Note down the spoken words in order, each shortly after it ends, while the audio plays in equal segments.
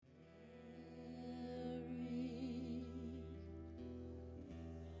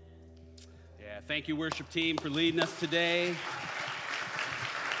Thank you, worship team, for leading us today.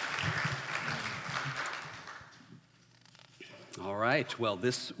 All right, well,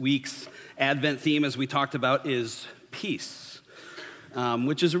 this week's Advent theme, as we talked about, is peace,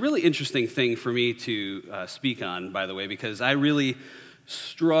 which is a really interesting thing for me to speak on, by the way, because I really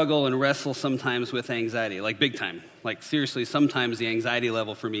struggle and wrestle sometimes with anxiety, like big time. Like seriously, sometimes the anxiety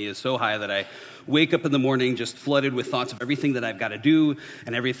level for me is so high that I wake up in the morning just flooded with thoughts of everything that I've got to do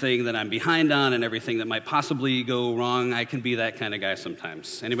and everything that I'm behind on and everything that might possibly go wrong. I can be that kind of guy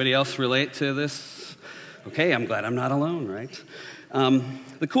sometimes. Anybody else relate to this? Okay, I'm glad I'm not alone, right?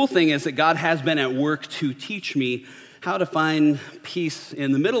 The cool thing is that God has been at work to teach me how to find peace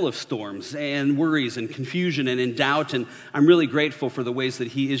in the middle of storms and worries and confusion and in doubt. And I'm really grateful for the ways that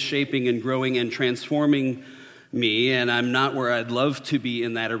He is shaping and growing and transforming me. And I'm not where I'd love to be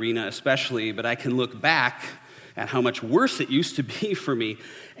in that arena especially, but I can look back at how much worse it used to be for me.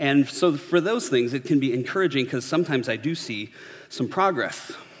 And so for those things, it can be encouraging because sometimes I do see some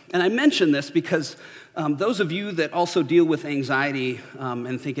progress. And I mention this because those of you that also deal with anxiety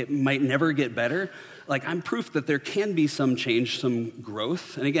and think it might never get better, like I'm proof that there can be some change, some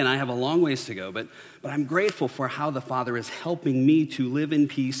growth. And again, I have a long ways to go, but I'm grateful for how the Father is helping me to live in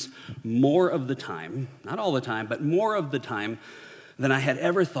peace more of the time, not all the time, but more of the time than I had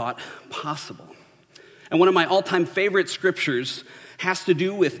ever thought possible. And one of my all-time favorite scriptures has to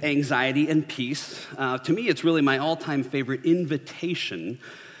do with anxiety and peace. To me, it's really my all-time favorite invitation,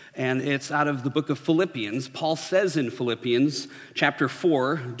 and it's out of the book of Philippians. Paul says in Philippians chapter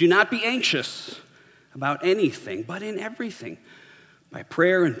 4, "Do not be anxious about anything, but in everything, by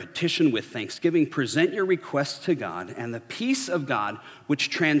prayer and petition with thanksgiving, present your requests to God, and the peace of God, which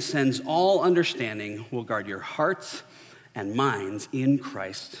transcends all understanding, will guard your hearts and minds in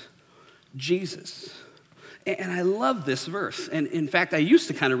Christ Jesus." And I love this verse. And in fact, I used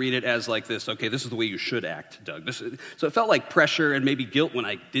to kind of read it as like this, okay, this is the way you should act, Doug. So it felt like pressure and maybe guilt when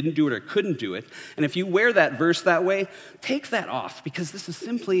I didn't do it or couldn't do it. And if you wear that verse that way, take that off, because this is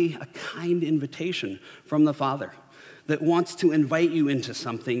simply a kind invitation from the Father that wants to invite you into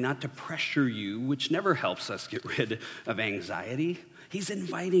something, not to pressure you, which never helps us get rid of anxiety. He's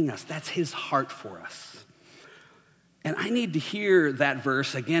inviting us. That's His heart for us. And I need to hear that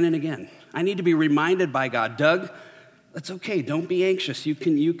verse again and again. I need to be reminded by God, Doug, that's okay. Don't be anxious. You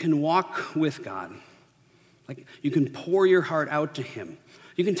can walk with God. Like you can pour your heart out to Him.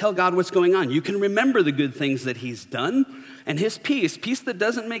 You can tell God what's going on. You can remember the good things that He's done and His peace that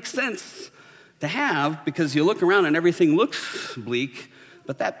doesn't make sense to have because you look around and everything looks bleak,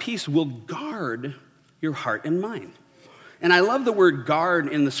 but that peace will guard your heart and mind. And I love the word guard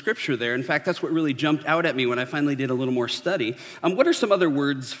in the scripture there. In fact, that's what really jumped out at me when I finally did a little more study. What are some other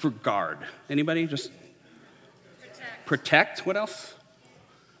words for guard? Anybody? Just protect. What else?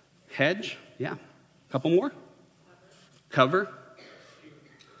 Hedge. Yeah. A couple more. Cover.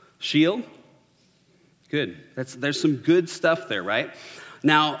 Shield. Good. There's some good stuff there, right?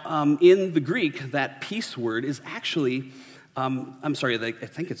 Now, in the Greek, that peace word is actually... I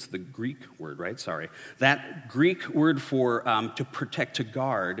think it's the Greek word, right? Sorry. That Greek word for to protect, to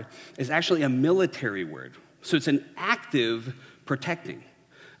guard, is actually a military word. So it's an active protecting.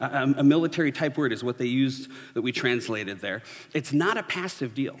 A military type word is what they used that we translated there. It's not a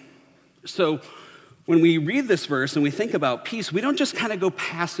passive deal. So when we read this verse and we think about peace, we don't just kind of go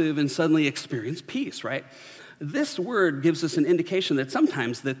passive and suddenly experience peace, right? This word gives us an indication that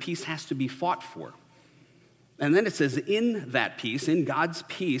sometimes the peace has to be fought for. And then it says, in that peace, in God's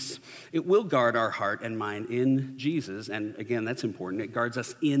peace, it will guard our heart and mind in Jesus. And again, that's important. It guards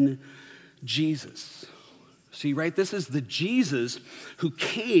us in Jesus. See, right? This is the Jesus who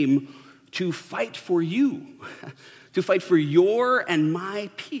came to fight for you, to fight for your and my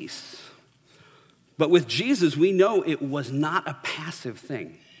peace. But with Jesus, we know it was not a passive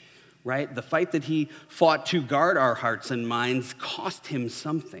thing, right? The fight that He fought to guard our hearts and minds cost Him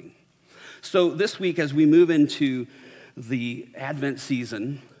something. So this week, as we move into the Advent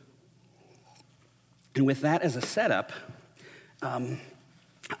season, and with that as a setup,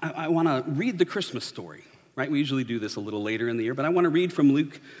 I want to read the Christmas story, right? We usually do this a little later in the year, but I want to read from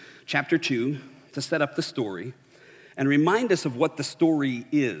Luke chapter 2 to set up the story and remind us of what the story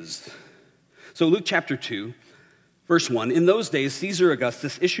is. So Luke chapter 2, verse 1, "In those days, Caesar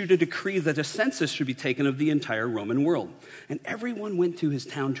Augustus issued a decree that a census should be taken of the entire Roman world, and everyone went to his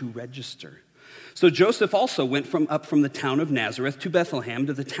town to register. So Joseph also went up from the town of Nazareth to Bethlehem,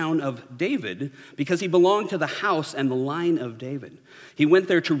 to the town of David, because he belonged to the house and the line of David. He went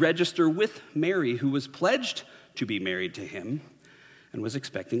there to register with Mary, who was pledged to be married to him and was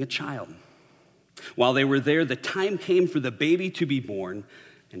expecting a child. While they were there, the time came for the baby to be born,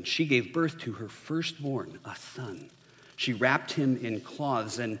 And she gave birth to her firstborn, a son. She wrapped him in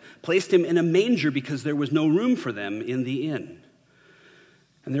cloths and placed him in a manger because there was no room for them in the inn.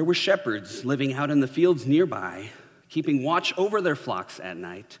 And there were shepherds living out in the fields nearby, keeping watch over their flocks at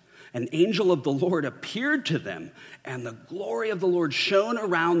night. An angel of the Lord appeared to them, and the glory of the Lord shone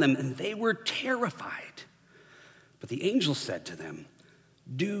around them, and they were terrified. But the angel said to them,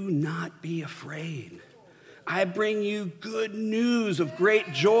 "Do not be afraid. I bring you good news of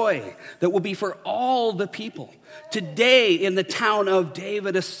great joy that will be for all the people. Today in the town of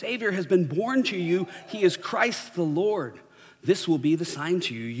David, a Savior has been born to you. He is Christ the Lord. This will be the sign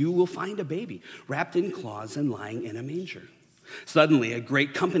to you. You will find a baby wrapped in cloths and lying in a manger." Suddenly, a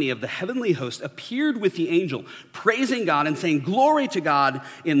great company of the heavenly host appeared with the angel, praising God and saying, "Glory to God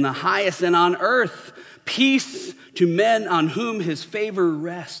in the highest, and on earth, peace to men on whom his favor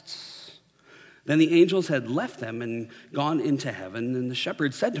rests." Then the angels had left them and gone into heaven, and the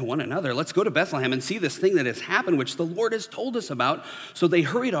shepherds said to one another, "Let's go to Bethlehem and see this thing that has happened, which the Lord has told us about." So they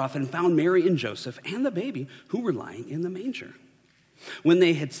hurried off and found Mary and Joseph and the baby who were lying in the manger. When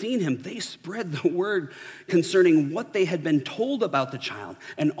they had seen him, they spread the word concerning what they had been told about the child,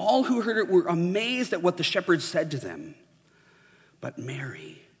 and all who heard it were amazed at what the shepherds said to them. But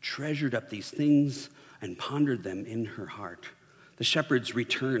Mary treasured up these things and pondered them in her heart. The shepherds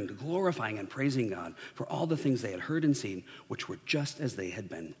returned, glorifying and praising God for all the things they had heard and seen, which were just as they had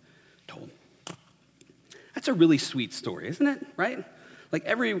been told. That's a really sweet story, isn't it? Right? Like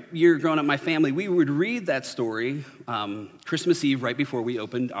every year growing up, my family, we would read that story Christmas Eve right before we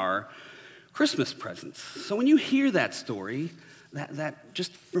opened our Christmas presents. So when you hear that story, that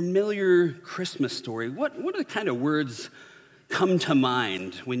just familiar Christmas story, what are the kind of words come to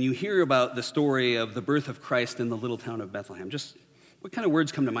mind when you hear about the story of the birth of Christ in the little town of Bethlehem? Just what kind of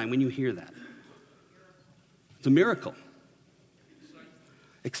words come to mind when you hear that? It's a miracle.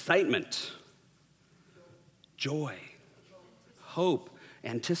 Excitement. Joy. Hope.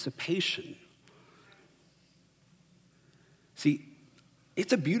 Anticipation. See,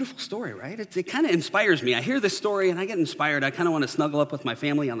 it's a beautiful story, right? It kind of inspires me. I hear this story and I get inspired. I kind of want to snuggle up with my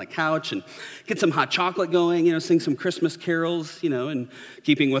family on the couch and get some hot chocolate going, sing some Christmas carols, and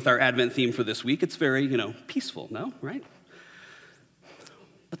keeping with our Advent theme for this week, it's very, peaceful, no? Right?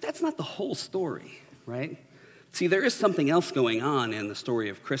 But that's not the whole story, right? See, there is something else going on in the story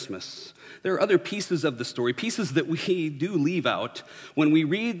of Christmas. There are other pieces of the story, pieces that we do leave out when we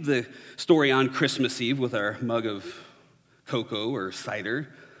read the story on Christmas Eve with our mug of cocoa or cider.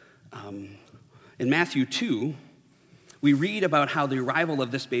 In Matthew 2, we read about how the arrival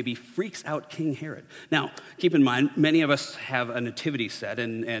of this baby freaks out King Herod. Now, keep in mind, many of us have a nativity set,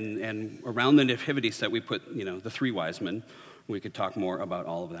 and around the nativity set we put, the three wise men. We could talk more about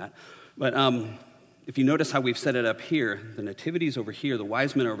all of that. But if you notice how we've set it up here, the nativity's over here, the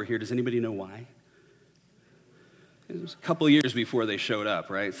wise men are over here. Does anybody know why? It was a couple years before they showed up,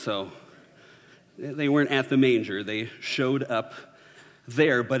 right? So they weren't at the manger. They showed up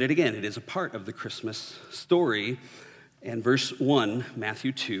there. But it is a part of the Christmas story. And verse 1,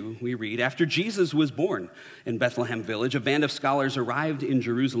 Matthew 2, we read, "After Jesus was born in Bethlehem village, a band of scholars arrived in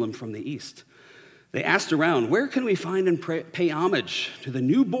Jerusalem from the east. They asked around, 'Where can we find and pay homage to the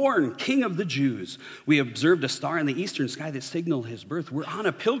newborn King of the Jews? We observed a star in the eastern sky that signaled his birth. We're on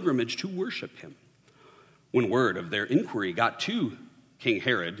a pilgrimage to worship him.' When word of their inquiry got to King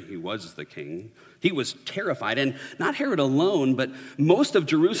Herod, he was the king, he was terrified. And not Herod alone, but most of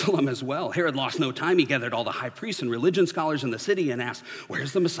Jerusalem as well. Herod lost no time. He gathered all the high priests and religion scholars in the city and asked,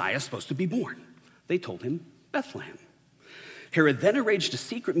 'Where's the Messiah supposed to be born?' They told him, 'Bethlehem.' Herod then arranged a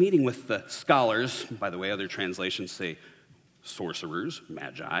secret meeting with the scholars. By the way, other translations say sorcerers,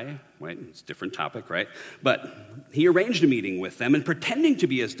 magi, right? It's a different topic, right? But he arranged a meeting with them, and pretending to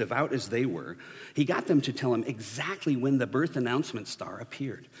be as devout as they were, he got them to tell him exactly when the birth announcement star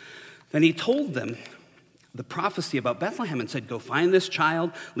appeared. Then he told them the prophecy about Bethlehem and said, 'Go find this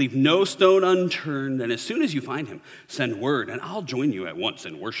child, leave no stone unturned, and as soon as you find him, send word, and I'll join you at once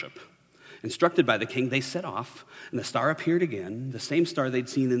in worship.' Instructed by the king, they set off, and the star appeared again, the same star they'd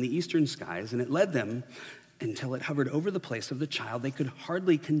seen in the eastern skies, and it led them until it hovered over the place of the child. They could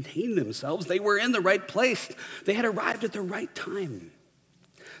hardly contain themselves. They were in the right place. They had arrived at the right time.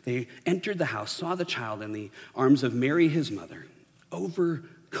 They entered the house, saw the child in the arms of Mary, his mother.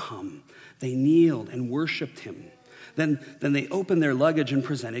 Overcome, they kneeled and worshiped him. Then they opened their luggage and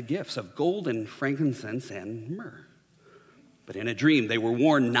presented gifts of gold and frankincense and myrrh. But in a dream, they were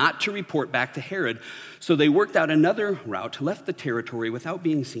warned not to report back to Herod, so they worked out another route, left the territory without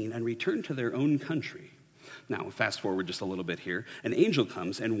being seen, and returned to their own country. Now, fast forward just a little bit here. An angel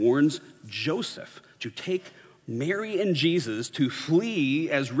comes and warns Joseph to take Mary and Jesus to flee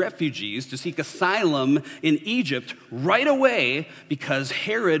as refugees to seek asylum in Egypt right away because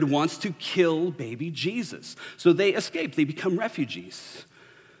Herod wants to kill baby Jesus. So they escape, they become refugees.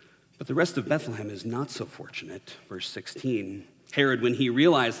 But the rest of Bethlehem is not so fortunate. Verse 16, Herod, when he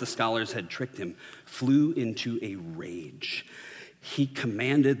realized the scholars had tricked him, flew into a rage. He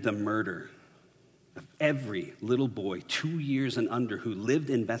commanded the murder of every little boy 2 years and under who lived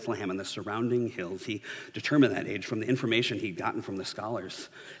in Bethlehem and the surrounding hills. He determined that age from the information he'd gotten from the scholars.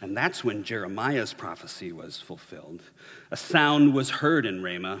 And that's when Jeremiah's prophecy was fulfilled. A sound was heard in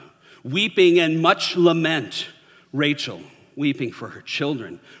Ramah, weeping and much lament. Rachel weeping for her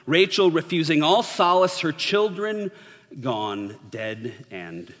children. Rachel refusing all solace, her children gone, dead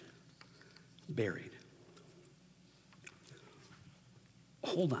and buried.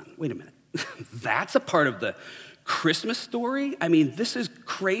 Hold on, wait a minute. That's a part of the Christmas story? I mean, this is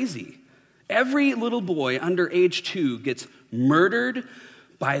crazy. Every little boy under age 2 gets murdered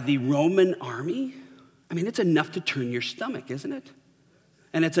by the Roman army. I mean, it's enough to turn your stomach, isn't it?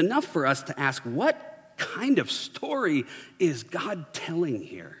 And it's enough for us to ask, what kind of story is God telling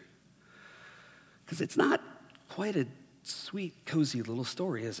here? Because it's not quite a sweet, cozy little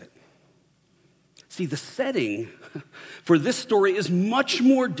story, is it? See, the setting for this story is much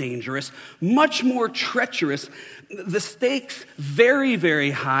more dangerous, much more treacherous. The stakes very,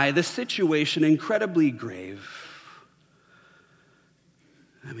 very high. The situation incredibly grave.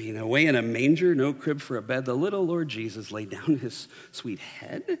 I mean, away in a manger, no crib for a bed, the little Lord Jesus laid down his sweet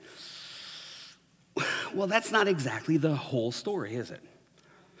head. Well, that's not exactly the whole story, is it?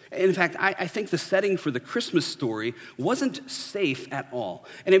 In fact, I think the setting for the Christmas story wasn't safe at all.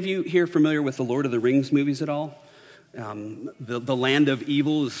 And if you here familiar with the Lord of the Rings movies at all? The land of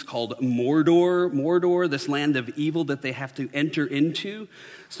evil is called Mordor, this land of evil that they have to enter into.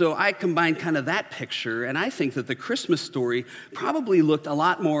 So I combine kind of that picture, and I think that the Christmas story probably looked a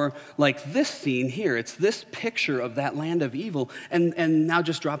lot more like this scene here. It's this picture of that land of evil, and now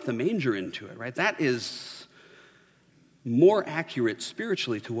just drop the manger into it, right? That is more accurate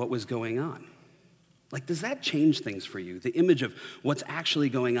spiritually to what was going on. Like, does that change things for you? The image of what's actually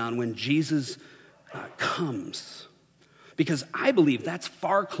going on when Jesus comes. Because I believe that's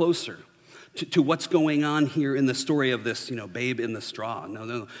far closer to what's going on here in the story of this, babe in the straw.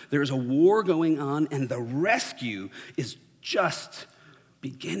 No. There's a war going on, and the rescue is just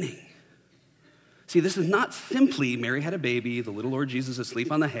beginning. See, this is not simply Mary had a baby, the little Lord Jesus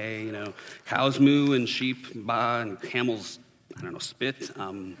asleep on the hay, cows moo and sheep baa and camels, spit.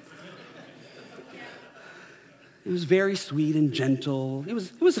 It was very sweet and gentle. It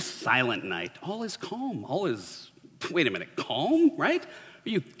was a silent night. All is calm. Wait a minute, calm, right? Are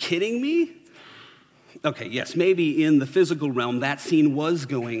you kidding me? Okay, yes, maybe in the physical realm that scene was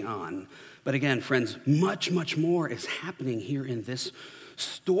going on. But again, friends, much, much more is happening here in this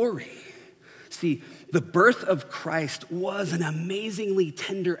story. See, the birth of Christ was an amazingly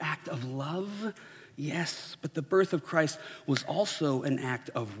tender act of love, yes, but the birth of Christ was also an act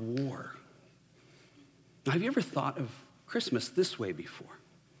of war. Now, have you ever thought of Christmas this way before?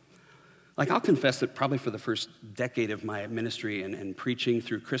 Like, I'll confess that probably for the first decade of my ministry and preaching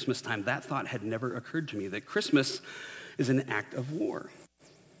through Christmas time, that thought had never occurred to me, that Christmas is an act of war.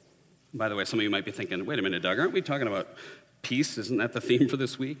 By the way, some of you might be thinking, wait a minute, Doug, aren't we talking about peace? Isn't that the theme for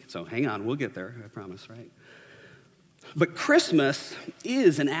this week? So hang on, we'll get there, I promise, right? But Christmas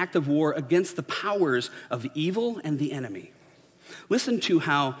is an act of war against the powers of evil and the enemy. Listen to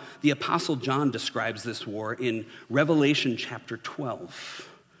how the Apostle John describes this war in Revelation chapter 12.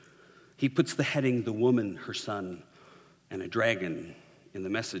 He puts the heading, the woman, her son, and a dragon in the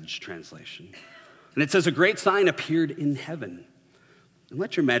Message translation. And it says, a great sign appeared in heaven. And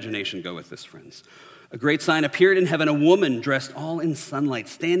let your imagination go with this, friends. A great sign appeared in heaven, a woman dressed all in sunlight,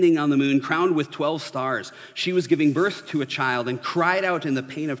 standing on the moon, crowned with 12 stars. She was giving birth to a child and cried out in the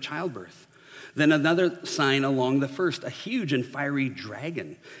pain of childbirth. Then another sign along the first, a huge and fiery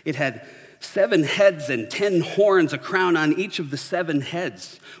dragon. It had 7 heads and 10 horns, a crown on each of the 7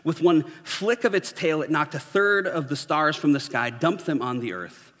 heads. With one flick of its tail, it knocked a third of the stars from the sky, dumped them on the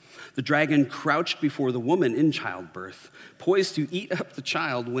earth. The dragon crouched before the woman in childbirth, poised to eat up the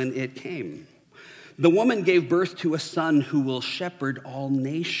child when it came. The woman gave birth to a son who will shepherd all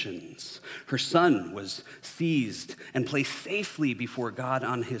nations. Her son was seized and placed safely before God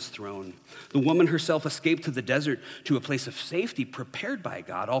on his throne. The woman herself escaped to the desert, to a place of safety prepared by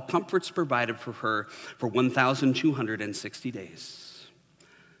God, all comforts provided for her for 1,260 days.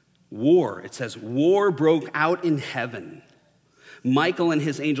 War, it says, war broke out in heaven. Michael and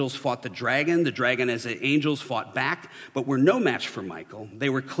his angels fought the dragon. The dragon and his angels fought back, but were no match for Michael. They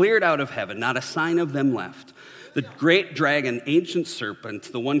were cleared out of heaven, not a sign of them left. The great dragon, ancient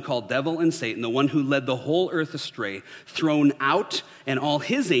serpent, the one called Devil and Satan, the one who led the whole earth astray, thrown out, and all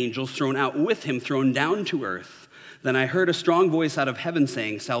his angels thrown out with him, thrown down to earth. Then I heard a strong voice out of heaven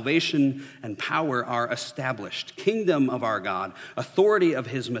saying, salvation and power are established, kingdom of our God, authority of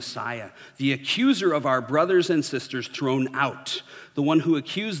his Messiah, the accuser of our brothers and sisters thrown out, the one who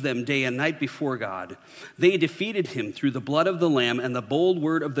accused them day and night before God. They defeated him through the blood of the Lamb and the bold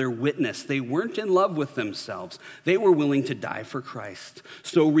word of their witness. They weren't in love with themselves. They were willing to die for Christ.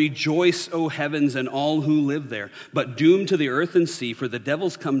 So rejoice, O heavens, and all who live there, but doom to the earth and sea, for the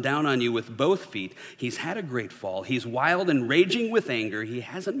devil's come down on you with both feet. He's had a great fall. He's wild and raging with anger. He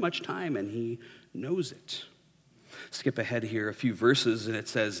hasn't much time, and he knows it. Skip ahead here a few verses, and it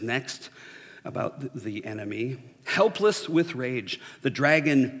says next about the enemy. Helpless with rage, the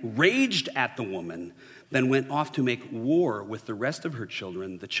dragon raged at the woman, then went off to make war with the rest of her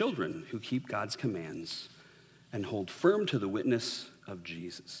children, the children who keep God's commands and hold firm to the witness of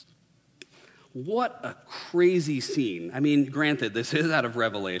Jesus. What a crazy scene. I mean, granted, this is out of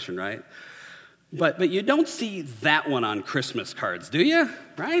Revelation, right? But you don't see that one on Christmas cards, do you?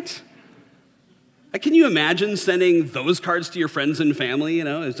 Right? Can you imagine sending those cards to your friends and family? You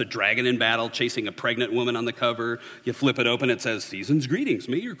know, there's a dragon in battle chasing a pregnant woman on the cover. You flip it open, it says, season's greetings.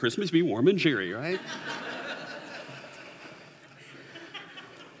 May your Christmas be warm and cheery, right?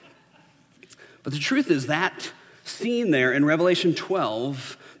 But the truth is that scene there in Revelation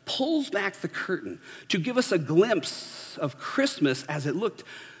 12 pulls back the curtain to give us a glimpse of Christmas as it looked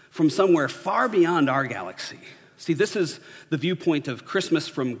from somewhere far beyond our galaxy. See, this is the viewpoint of Christmas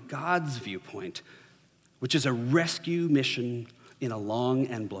from God's viewpoint, which is a rescue mission in a long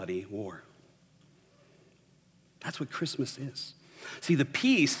and bloody war. That's what Christmas is. See, the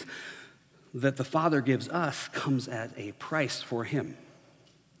peace that the Father gives us comes at a price for him.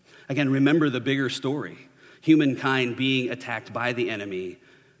 Again, remember the bigger story. Humankind being attacked by the enemy,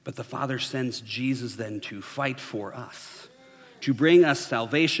 but the Father sends Jesus then to fight for us, to bring us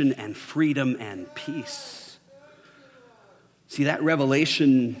salvation and freedom and peace. See, that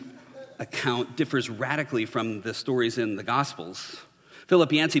Revelation account differs radically from the stories in the Gospels.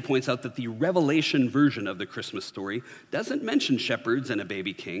 Philip Yancey points out that the Revelation version of the Christmas story doesn't mention shepherds and a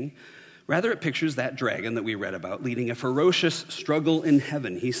baby king. Rather, it pictures that dragon that we read about leading a ferocious struggle in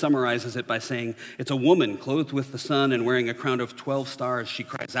heaven. He summarizes it by saying, it's a woman clothed with the sun and wearing a crown of 12 stars. She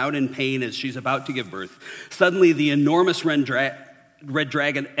cries out in pain as she's about to give birth. Suddenly, the enormous red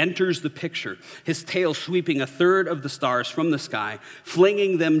dragon enters the picture, his tail sweeping a third of the stars from the sky,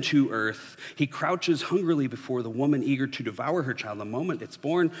 flinging them to earth. He crouches hungrily before the woman, eager to devour her child. The moment it's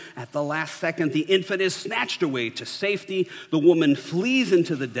born, at the last second, the infant is snatched away to safety. The woman flees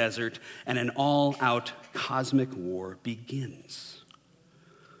into the desert, and an all-out cosmic war begins.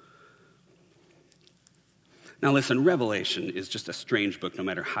 Now listen, Revelation is just a strange book no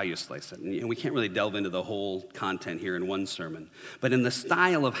matter how you slice it. And we can't really delve into the whole content here in one sermon. But in the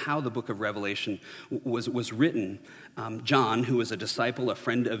style of how the book of Revelation was written, John, who was a disciple, a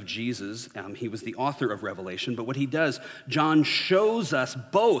friend of Jesus, he was the author of Revelation. But what he does, John shows us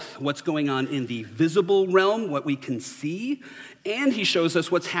both what's going on in the visible realm, what we can see, and he shows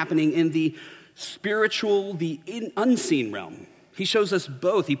us what's happening in the spiritual, the unseen realm. He shows us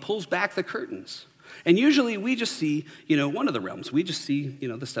both. He pulls back the curtains. And usually we just see, one of the realms. We just see,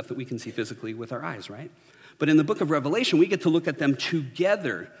 the stuff that we can see physically with our eyes, right? But in the book of Revelation, we get to look at them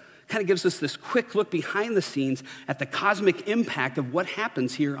together. Kind of gives us this quick look behind the scenes at the cosmic impact of what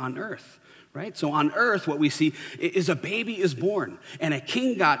happens here on earth, right? So on earth, what we see is a baby is born, and a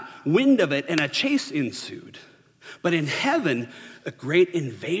king got wind of it, and a chase ensued. But in heaven, a great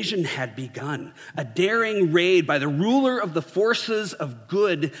invasion had begun, a daring raid by the ruler of the forces of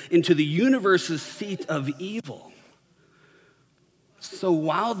good into the universe's seat of evil. So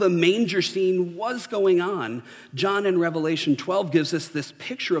while the manger scene was going on, John in Revelation 12 gives us this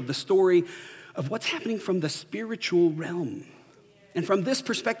picture of the story of what's happening from the spiritual realm. And from this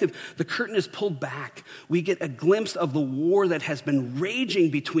perspective, the curtain is pulled back. We get a glimpse of the war that has been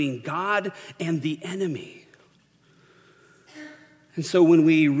raging between God and the enemy. And so when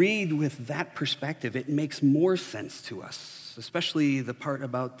we read with that perspective, it makes more sense to us, especially the part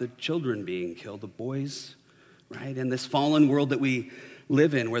about the children being killed, the boys, right? In this fallen world that we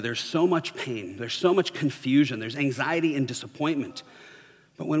live in, where there's so much pain, there's so much confusion, there's anxiety and disappointment.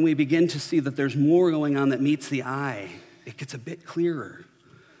 But when we begin to see that there's more going on that meets the eye, it gets a bit clearer.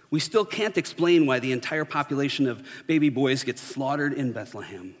 We still can't explain why the entire population of baby boys gets slaughtered in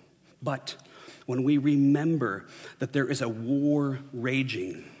Bethlehem. But when we remember that there is a war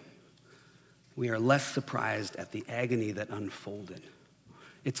raging, we are less surprised at the agony that unfolded.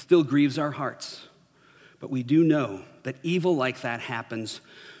 It still grieves our hearts, but we do know that evil like that happens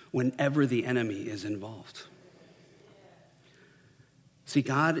whenever the enemy is involved. See,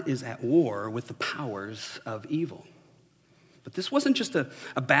 God is at war with the powers of evil. But this wasn't just a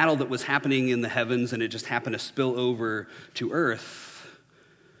battle that was happening in the heavens and it just happened to spill over to earth.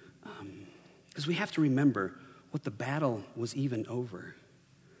 Because we have to remember what the battle was even over.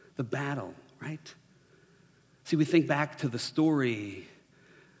 The battle, right? See, we think back to the story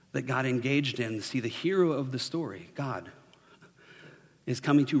that God engaged in. See, the hero of the story, God, is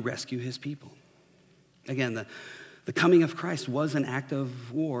coming to rescue his people. Again, the coming of Christ was an act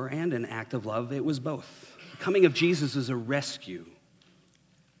of war and an act of love. It was both. The coming of Jesus is a rescue.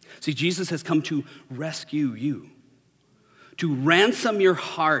 See, Jesus has come to rescue you, to ransom your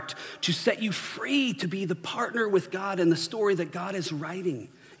heart, to set you free, to be the partner with God in the story that God is writing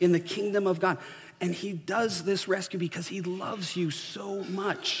in the kingdom of God. And he does this rescue because he loves you so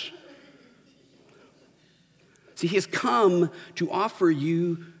much. See, he has come to offer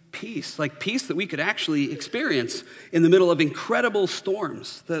you peace, like peace that we could actually experience in the middle of incredible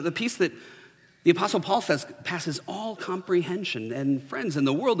storms. The peace that the Apostle Paul says passes all comprehension. And friends, in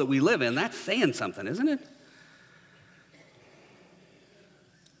the world that we live in, that's saying something, isn't it?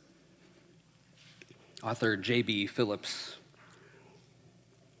 Author J.B. Phillips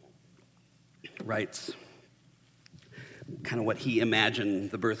writes kind of what he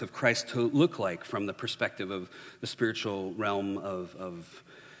imagined the birth of Christ to look like from the perspective of the spiritual realm of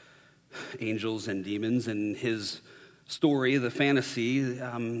angels and demons. In his story, the fantasy,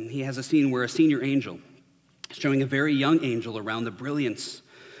 he has a scene where a senior angel is showing a very young angel around the brilliance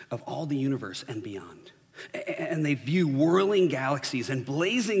of all the universe and beyond. And they view whirling galaxies and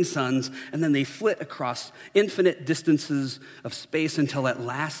blazing suns, and then they flit across infinite distances of space until at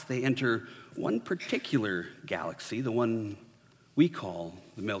last they enter one particular galaxy, the one we call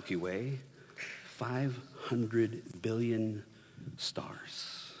the Milky Way, 500 billion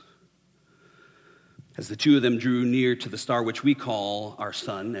stars. As the two of them drew near to the star which we call our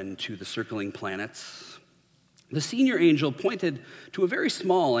sun and to the circling planets, the senior angel pointed to a very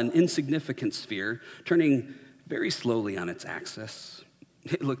small and insignificant sphere, turning very slowly on its axis.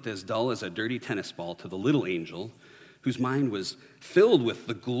 It looked as dull as a dirty tennis ball to the little angel, whose mind was filled with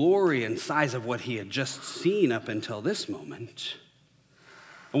the glory and size of what he had just seen up until this moment.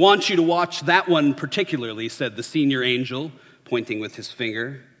 "I want you to watch that one particularly," said the senior angel, pointing with his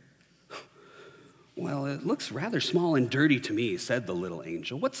finger. "Well, it looks rather small and dirty to me," said the little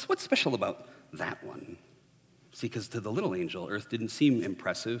angel. What's special about that one?" See, because to the little angel, Earth didn't seem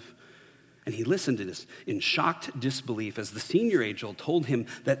impressive. And he listened to this in shocked disbelief as the senior angel told him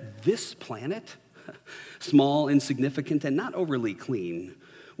that this planet, small, insignificant, and not overly clean,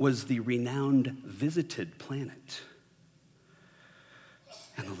 was the renowned visited planet.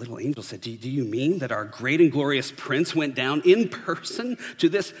 And the little angel said, do you mean that our great and glorious prince went down in person to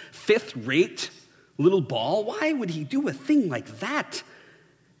this fifth-rate little ball? Why would he do a thing like that?"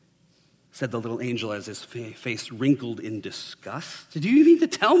 said the little angel as his face wrinkled in disgust. "Do you mean to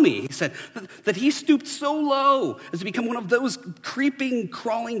tell me," he said, "that he stooped so low as to become one of those creeping,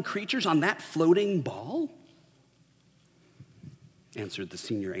 crawling creatures on that floating ball?" Answered the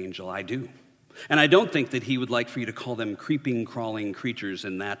senior angel, "I do. And I don't think that he would like for you to call them creeping, crawling creatures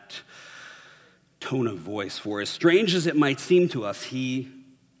in that tone of voice, for as strange as it might seem to us, he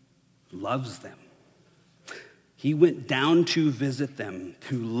loves them. He went down to visit them,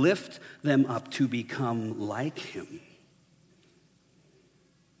 to lift them up, to become like him."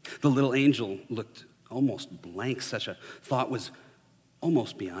 The little angel looked almost blank. Such a thought was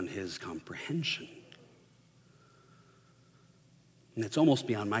almost beyond his comprehension. And it's almost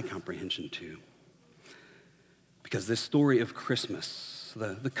beyond my comprehension too. Because this story of Christmas,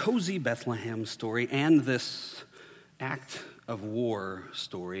 the cozy Bethlehem story, and this act of war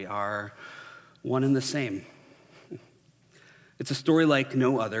story are one and the same. It's a story like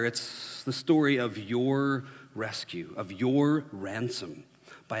no other. It's the story of your rescue, of your ransom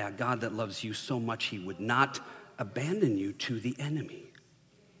by a God that loves you so much he would not abandon you to the enemy.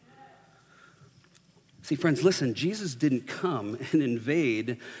 See, friends, listen, Jesus didn't come and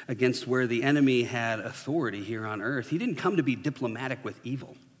invade against where the enemy had authority here on earth. He didn't come to be diplomatic with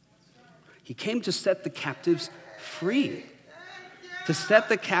evil. He came to set the captives free. To set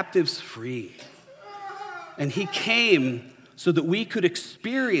the captives free. And he came so that we could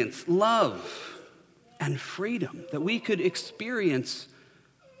experience love and freedom, that we could experience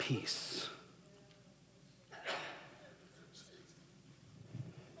peace.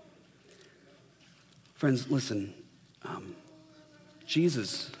 Friends, listen,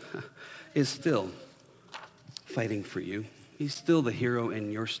 Jesus is still fighting for you. He's still the hero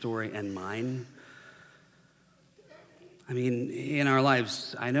in your story and mine. I mean, in our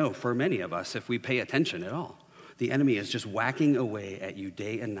lives, I know for many of us, if we pay attention at all, the enemy is just whacking away at you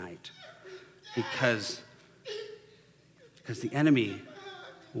day and night because the enemy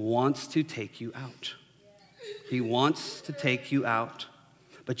wants to take you out. He wants to take you out.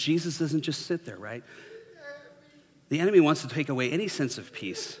 But Jesus doesn't just sit there, right? The enemy wants to take away any sense of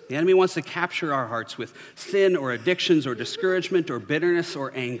peace. The enemy wants to capture our hearts with sin or addictions or discouragement or bitterness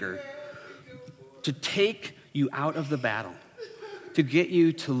or anger, to take you out of the battle, to get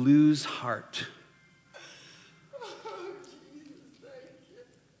you to lose heart.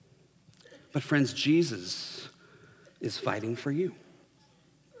 But friends, Jesus is fighting for you.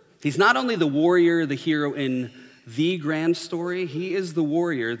 He's not only the warrior, the hero in the grand story, he is the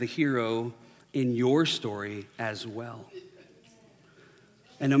warrior, the hero in your story as well.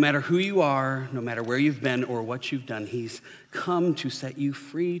 And no matter who you are, no matter where you've been or what you've done, he's come to set you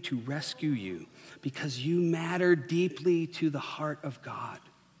free, to rescue you, because you matter deeply to the heart of God.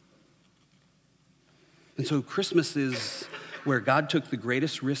 And so Christmas is where God took the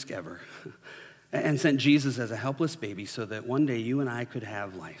greatest risk ever and sent Jesus as a helpless baby so that one day you and I could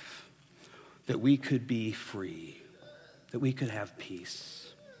have life, that we could be free, that we could have peace.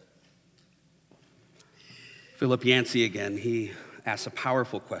 Philip Yancey again, he asks a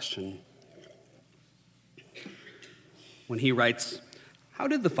powerful question when he writes, "How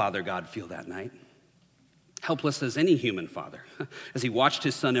did the Father God feel that night? Helpless as any human father, as he watched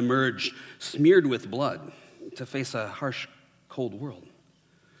his son emerge smeared with blood to face a harsh, cold world."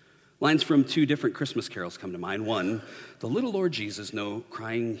 Lines from two different Christmas carols come to mind. One, "The little Lord Jesus, no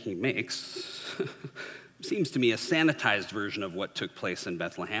crying he makes," seems to me a sanitized version of what took place in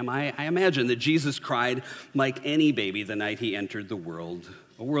Bethlehem. I imagine that Jesus cried like any baby the night he entered the world,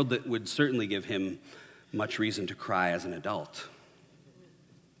 a world that would certainly give him much reason to cry as an adult.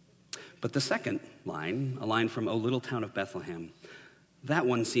 But the second line, a line from O Little Town of Bethlehem, that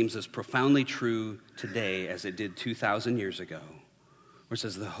one seems as profoundly true today as it did 2,000 years ago, where it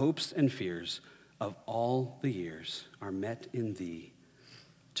says, "The hopes and fears of all the years are met in thee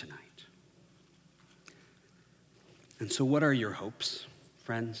tonight." And so what are your hopes,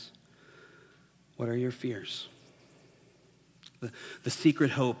 friends? What are your fears? The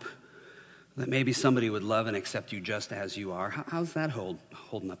secret hope that maybe somebody would love and accept you just as you are. How's that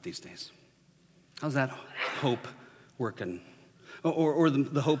holding up these days? How's that hope working? Or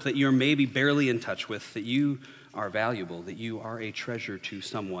the hope that you're maybe barely in touch with, that you are valuable, that you are a treasure to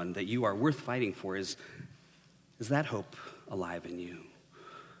someone, that you are worth fighting for. Is that hope alive in you?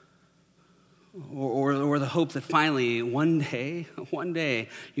 Or the hope that finally, one day,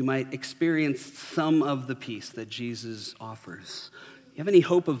 you might experience some of the peace that Jesus offers. You have any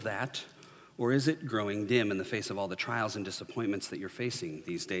hope of that? Or is it growing dim in the face of all the trials and disappointments that you're facing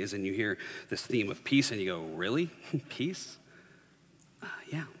these days? And you hear this theme of peace and you go, really? Peace?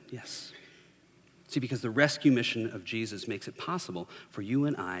 Yes. See, because the rescue mission of Jesus makes it possible for you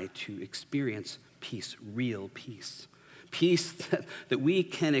and I to experience peace, real peace. Peace that we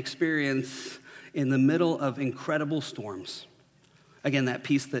can experience in the middle of incredible storms. Again, that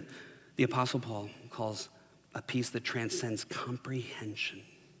peace that the Apostle Paul calls a peace that transcends comprehension.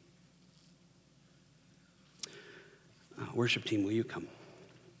 Worship team, will you come?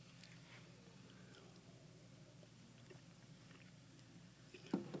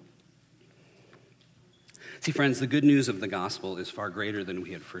 See, friends, the good news of the gospel is far greater than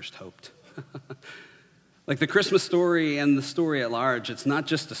we had first hoped. Like the Christmas story and the story at large, it's not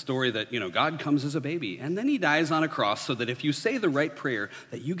just a story that, God comes as a baby and then he dies on a cross so that if you say the right prayer,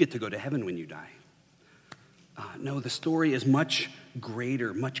 that you get to go to heaven when you die. No, the story is much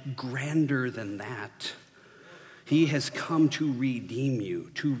greater, much grander than that. He has come to redeem you,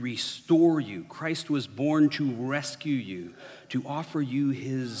 to restore you. Christ was born to rescue you, to offer you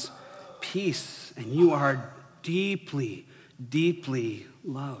his peace, and you are deeply, deeply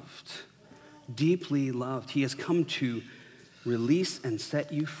loved. Deeply loved. He has come to release and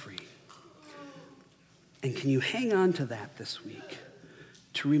set you free. And can you hang on to that this week?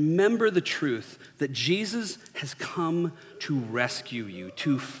 To remember the truth that Jesus has come to rescue you,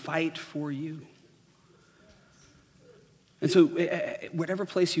 to fight for you. And so, whatever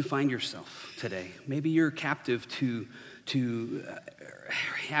place you find yourself today, maybe you're captive to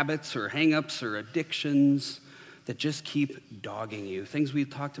habits or hang-ups or addictions that just keep dogging you, things we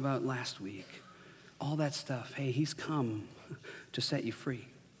talked about last week, all that stuff. Hey, he's come to set you free.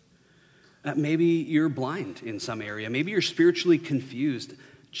 Maybe you're blind in some area. Maybe you're spiritually confused.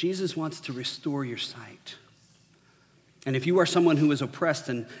 Jesus wants to restore your sight. And if you are someone who is oppressed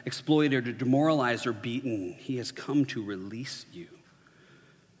and exploited or demoralized or beaten, he has come to release you.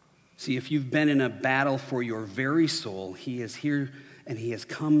 See, if you've been in a battle for your very soul, he is here and he has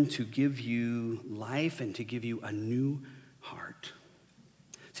come to give you life and to give you a new heart.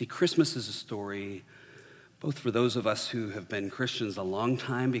 See, Christmas is a story both for those of us who have been Christians a long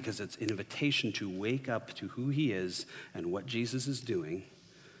time, because it's an invitation to wake up to who he is and what Jesus is doing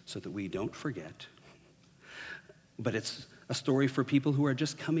so that we don't forget. But it's a story for people who are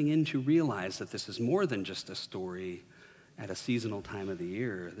just coming in to realize that this is more than just a story at a seasonal time of the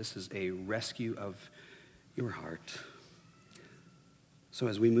year. This is a rescue of your heart. So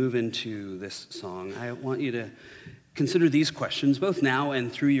as we move into this song, I want you to consider these questions, both now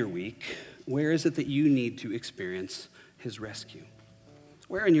and through your week. Where is it that you need to experience his rescue?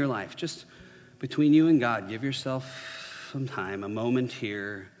 Where in your life, just between you and God, give yourself some time, a moment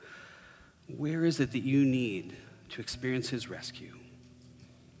here. Where is it that you need to experience his rescue?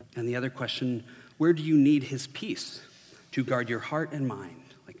 And the other question, where do you need his peace to guard your heart and mind?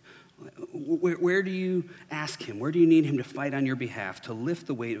 Like, where do you ask him? Where do you need him to fight on your behalf, to lift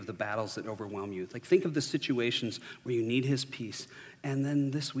the weight of the battles that overwhelm you? Like, think of the situations where you need his peace. And then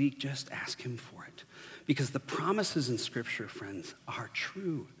this week, just ask him for it. Because the promises in Scripture, friends, are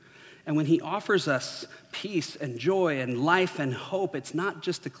true. And when he offers us peace and joy and life and hope, it's not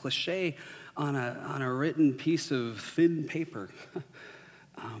just a cliche on a written piece of thin paper.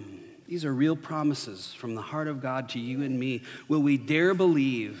 These are real promises from the heart of God to you and me. Will we dare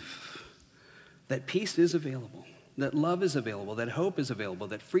believe that peace is available, that love is available, that hope is available,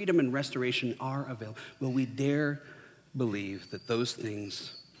 that freedom and restoration are available? Will we dare believe that those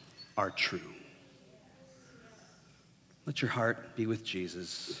things are true? Let your heart be with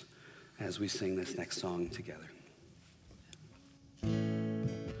Jesus as we sing this next song together.